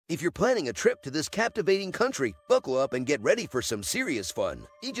If you're planning a trip to this captivating country, buckle up and get ready for some serious fun.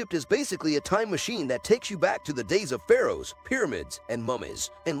 Egypt is basically a time machine that takes you back to the days of pharaohs, pyramids, and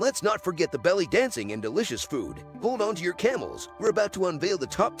mummies. And let's not forget the belly dancing and delicious food. Hold on to your camels. We're about to unveil the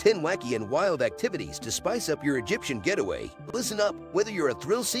top 10 wacky and wild activities to spice up your Egyptian getaway. Listen up, whether you're a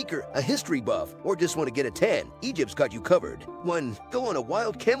thrill seeker, a history buff, or just want to get a tan, Egypt's got you covered. 1. Go on a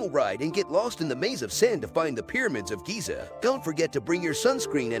wild camel ride and get lost in the maze of sand to find the pyramids of Giza. Don't forget to bring your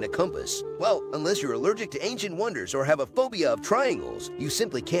sunscreen and a compass. Well, unless you're allergic to ancient wonders or have a phobia of triangles, you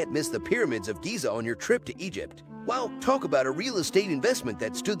simply can't miss the pyramids of Giza on your trip to Egypt. Wow, talk about a real estate investment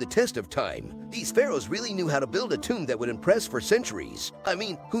that stood the test of time. These pharaohs really knew how to build a tomb that would impress for centuries. I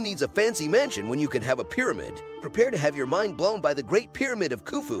mean, who needs a fancy mansion when you can have a pyramid? Prepare to have your mind blown by the Great Pyramid of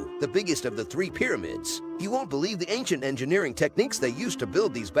Khufu, the biggest of the 3 pyramids. You won't believe the ancient engineering techniques they used to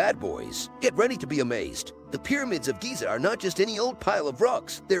build these bad boys. Get ready to be amazed. The pyramids of Giza are not just any old pile of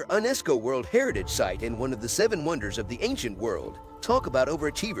rocks. They're a UNESCO World Heritage Site and one of the 7 wonders of the ancient world. Talk about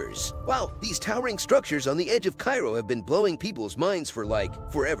overachievers. Wow, these towering structures on the edge of Cairo have been blowing people's minds for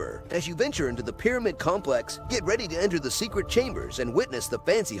forever. As you venture into the pyramid complex, get ready to enter the secret chambers and witness the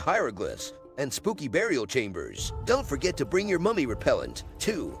fancy hieroglyphs and spooky burial chambers. Don't forget to bring your mummy repellent.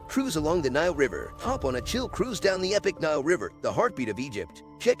 2. Cruise along the Nile River. Hop on a chill cruise down the epic Nile River, the heartbeat of Egypt.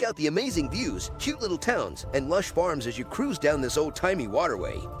 Check out the amazing views, cute little towns, and lush farms as you cruise down this old-timey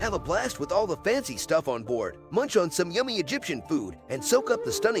waterway. Have a blast with all the fancy stuff on board. Munch on some yummy Egyptian food, and soak up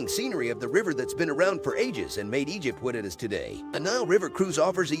the stunning scenery of the river that's been around for ages and made Egypt what it is today. A Nile River cruise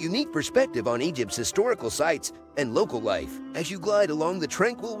offers a unique perspective on Egypt's historical sites and local life. As you glide along the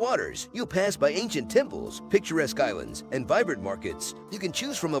tranquil waters, you'll pass by ancient temples, picturesque islands, and vibrant markets. You can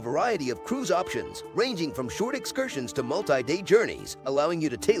choose from a variety of cruise options, ranging from short excursions to multi-day journeys, allowing you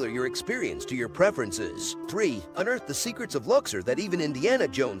to tailor your experience to your preferences. 3. Unearth the secrets of Luxor that even Indiana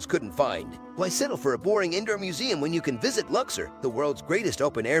Jones couldn't find. Why settle for a boring indoor museum when you can visit Luxor, the world's greatest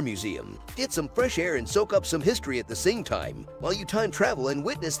open-air museum? Get some fresh air and soak up some history at the same time, while you time travel and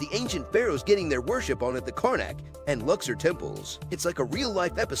witness the ancient pharaohs getting their worship on at the Karnak and Luxor temples. It's like a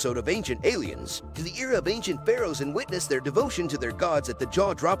real-life episode of Ancient Aliens, to the era of ancient pharaohs, and witness their devotion to their gods at the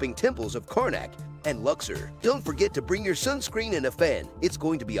jaw-dropping temples of Karnak and Luxor. Don't forget to bring your sunscreen and a fan. It's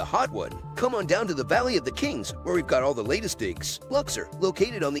going to be a hot one. Come on down to the Valley of the Kings, where we've got all the latest digs. Luxor,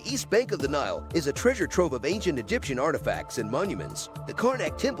 located on the east bank of the Nile, is a treasure trove of ancient Egyptian artifacts and monuments. The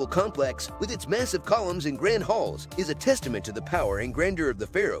Karnak Temple complex, with its massive columns and grand halls, is a testament to the power and grandeur of the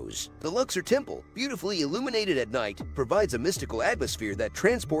pharaohs. The Luxor Temple, beautifully illuminated at night, provides a mystical atmosphere that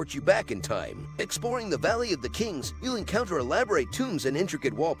transports you back in time. Exploring the Valley of the Kings, you'll encounter elaborate tombs and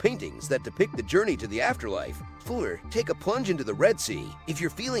intricate wall paintings that depict the journey to the afterlife. 4. Take a plunge into the Red Sea. If you're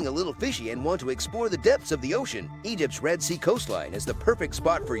feeling a little fishy and want to explore the depths of the ocean, Egypt's Red Sea coastline is the perfect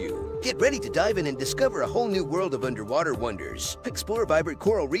spot for you. Get ready to dive in and discover a whole new world of underwater wonders. Explore vibrant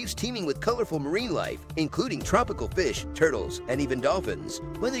coral reefs teeming with colorful marine life, including tropical fish, turtles, and even dolphins.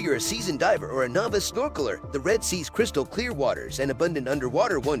 Whether you're a seasoned diver or a novice snorkeler, the Red Sea's crystal clear waters and abundant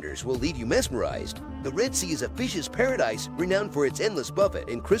underwater wonders will leave you mesmerized. The Red Sea is a fish's paradise, renowned for its endless buffet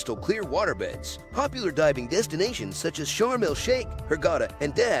and crystal clear waterbeds. Popular diving destinations such as Sharm el-Sheikh, Hurghada,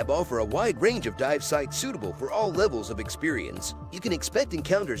 and Dahab offer a wide range of dive sites suitable for all levels of experience. You can expect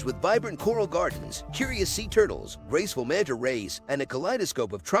encounters with vibrant coral gardens, curious sea turtles, graceful manta rays, and a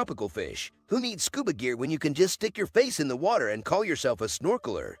kaleidoscope of tropical fish. Who needs scuba gear when you can just stick your face in the water and call yourself a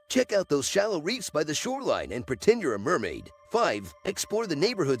snorkeler? Check out those shallow reefs by the shoreline and pretend you're a mermaid. 5. Explore the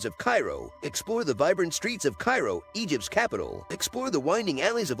neighborhoods of Cairo. Explore the vibrant streets of Cairo, Egypt's capital. Explore the winding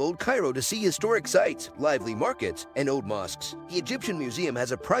alleys of Old Cairo to see historic sites, lively markets, and old mosques. The Egyptian Museum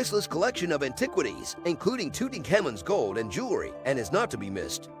has a priceless collection of antiquities, including Tutankhamun's gold and jewelry, and is not to be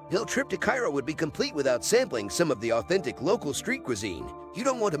missed. No trip to Cairo would be complete without sampling some of the authentic local street cuisine. You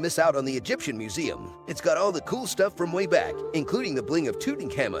don't want to miss out on the Egyptian Museum. It's got all the cool stuff from way back, including the bling of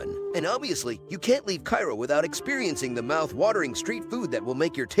Tutankhamun. And obviously, you can't leave Cairo without experiencing the mouth-watering street food that will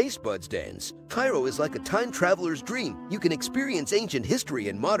make your taste buds dance. Cairo is like a time traveler's dream. You can experience ancient history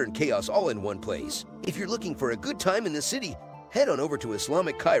and modern chaos all in one place. If you're looking for a good time in the city, head on over to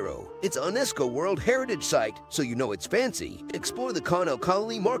Islamic Cairo. It's a UNESCO World Heritage Site, so you know it's fancy. Explore the Khan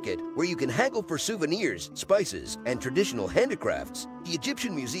el-Khalili Market, where you can haggle for souvenirs, spices, and traditional handicrafts. The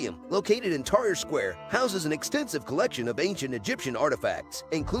Egyptian Museum, located in Tahrir Square, houses an extensive collection of ancient Egyptian artifacts,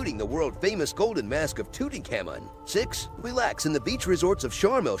 including the world-famous golden mask of Tutankhamun. 6. Relax in the beach resorts of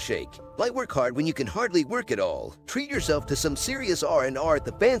Sharm el-Sheikh. Why work hard when you can hardly work at all? Treat yourself to some serious R&R at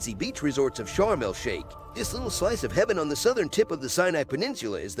the fancy beach resorts of Sharm el-Sheikh. This little slice of heaven on the southern tip of the Sinai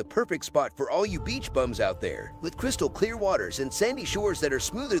Peninsula is the perfect spot for all you beach bums out there. With crystal clear waters and sandy shores that are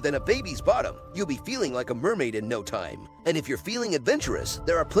smoother than a baby's bottom, you'll be feeling like a mermaid in no time. And if you're feeling adventurous,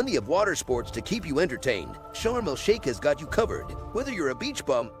 there are plenty of water sports to keep you entertained. Sharm el-Sheikh has got you covered. Whether you're a beach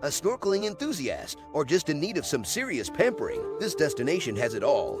bum, a snorkeling enthusiast, or just in need of some serious pampering, this destination has it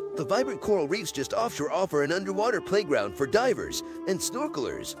all. The vibrant coral reefs just offshore offer an underwater playground for divers and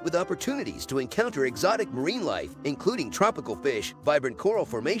snorkelers with opportunities to encounter exotic marine life, including tropical fish, vibrant coral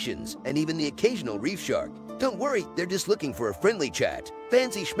formations, and even the occasional reef shark. Don't worry, they're just looking for a friendly chat.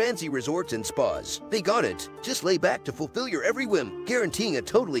 Fancy schmancy resorts and spas. They got it. Just lay back to fulfill your every whim, guaranteeing a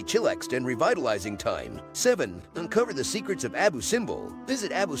totally chillaxed and revitalizing time. 7. Uncover the secrets of Abu Simbel.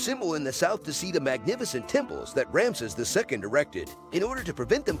 Visit Abu Simbel in the south to see the magnificent temples that Ramses II erected. In order to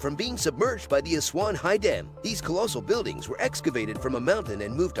prevent them from being submerged by the Aswan High Dam, these colossal buildings were excavated from a mountain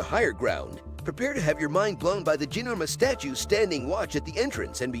and moved to higher ground. Prepare to have your mind blown by the ginormous statues standing watch at the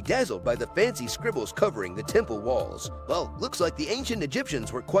entrance and be dazzled by the fancy scribbles covering the temple walls. Well, looks like the ancient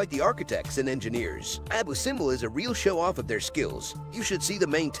Egyptians were quite the architects and engineers. Abu Simbel is a real show-off of their skills. You should see the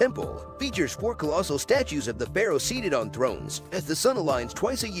main temple. Features 4 colossal statues of the pharaoh seated on thrones. As the sun aligns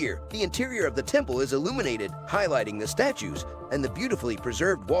twice a year, the interior of the temple is illuminated, highlighting the statues and the beautifully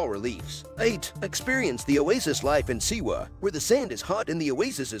preserved wall reliefs. 8. Experience the oasis life in Siwa, where the sand is hot and the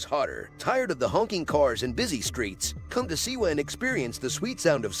oasis is hotter. Tired of the honking cars and busy streets? Come to Siwa and experience the sweet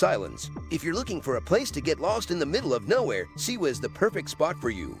sound of silence. If you're looking for a place to get lost in the middle of nowhere, Siwa is the perfect spot for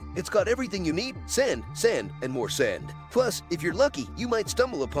you. It's got everything you need: sand, sand, and more sand. Plus, if you're lucky, you might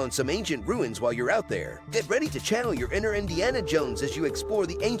stumble upon some ancient ruins while you're out there. Get ready to channel your inner Indiana Jones as you explore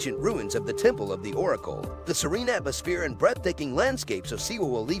the ancient ruins of the Temple of the Oracle. The serene atmosphere and breathtaking landscapes of Siwa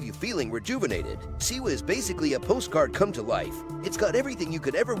will leave you feeling rejuvenated. Siwa is basically a postcard come to life. It's got everything you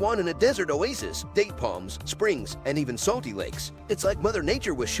could ever want in a desert oasis: date palms, springs, and even salty lakes. It's like Mother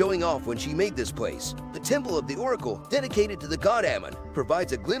Nature was showing off when she made this place. The Temple of the Oracle, dedicated to the god Ammon,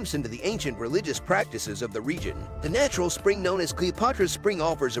 provides a glimpse into the ancient religious practices of the region. The natural spring known as Cleopatra's Spring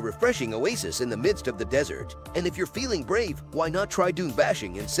offers a refreshing oasis in the midst of the desert. And if you're feeling brave, why not try dune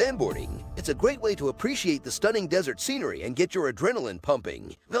bashing and sandboarding? It's a great way to appreciate the stunning desert scenery and get your adrenaline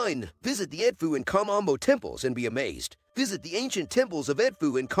pumping. 9. Visit the Edfu and Kamambo temples and be amazed. Visit the ancient temples of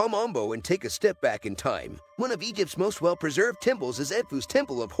Edfu and Kamambo and take a step back in time. One of Egypt's most well-preserved temples is Edfu's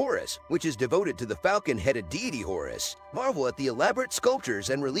Temple of Horus, which is devoted to the falcon-headed deity Horus. Marvel at the elaborate sculptures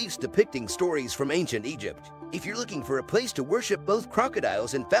and reliefs depicting stories from ancient Egypt. If you're looking for a place to worship both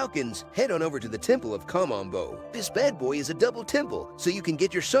crocodiles and falcons, head on over to the Temple of Kamambo. This bad boy is a double temple, so you can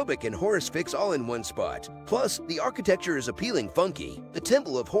get your Sobek and Horus fix all in one spot. Plus, the architecture is appealing funky. The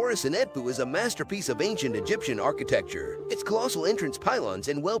Temple of Horus in Edfu is a masterpiece of ancient Egyptian architecture. Its colossal entrance pylons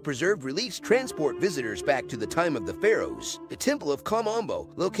and well-preserved reliefs transport visitors back to the time of the pharaohs. The Temple of Kamambo,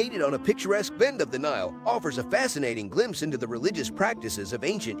 located on a picturesque bend of the Nile, offers a fascinating glimpse into the religious practices of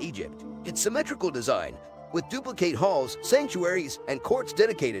ancient Egypt. Its symmetrical design, with duplicate halls, sanctuaries, and courts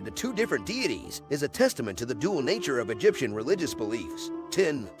dedicated to 2 different deities, is a testament to the dual nature of Egyptian religious beliefs.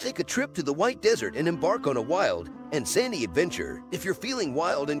 10. Take a trip to the White Desert and embark on a wild and sandy adventure. If you're feeling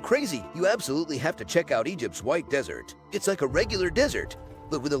wild and crazy, you absolutely have to check out Egypt's White Desert. It's like a regular desert,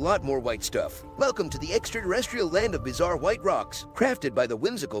 but with a lot more white stuff. Welcome to the extraterrestrial land of bizarre white rocks, crafted by the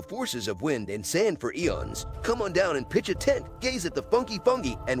whimsical forces of wind and sand for eons. Come on down and pitch a tent, gaze at the funky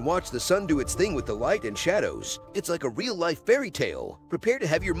fungi, and watch the sun do its thing with the light and shadows. It's like a real-life fairy tale. Prepare to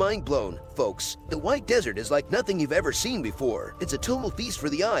have your mind blown, folks. The White Desert is like nothing you've ever seen before. It's a total feast for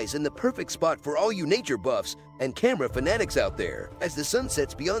the eyes and the perfect spot for all you nature buffs and camera fanatics out there. As the sun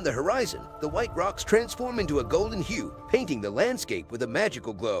sets beyond the horizon, the white rocks transform into a golden hue, painting the landscape with a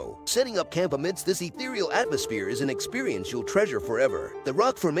magical glow. Setting up camp amidst this ethereal atmosphere is an experience you'll treasure forever. The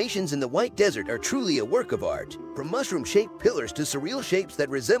rock formations in the White Desert are truly a work of art. From mushroom-shaped pillars to surreal shapes that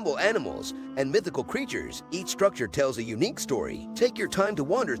resemble animals and mythical creatures, each structure tells a unique story. Take your time to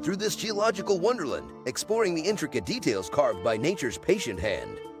wander through this geological wonderland, exploring the intricate details carved by nature's patient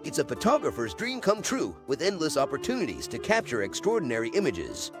hand. It's a photographer's dream come true, with endless opportunities to capture extraordinary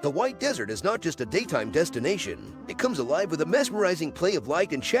images. The White Desert is not just a daytime destination. It comes alive with a mesmerizing play of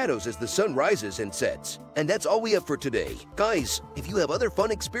light and shadows as the sun rises and sets. And that's all we have for today. Guys, if you have other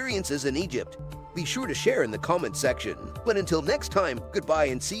fun experiences in Egypt, be sure to share in the comments section. But until next time, goodbye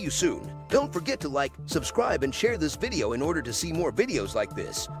and see you soon. Don't forget to like, subscribe, and share this video in order to see more videos like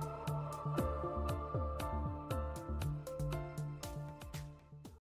this.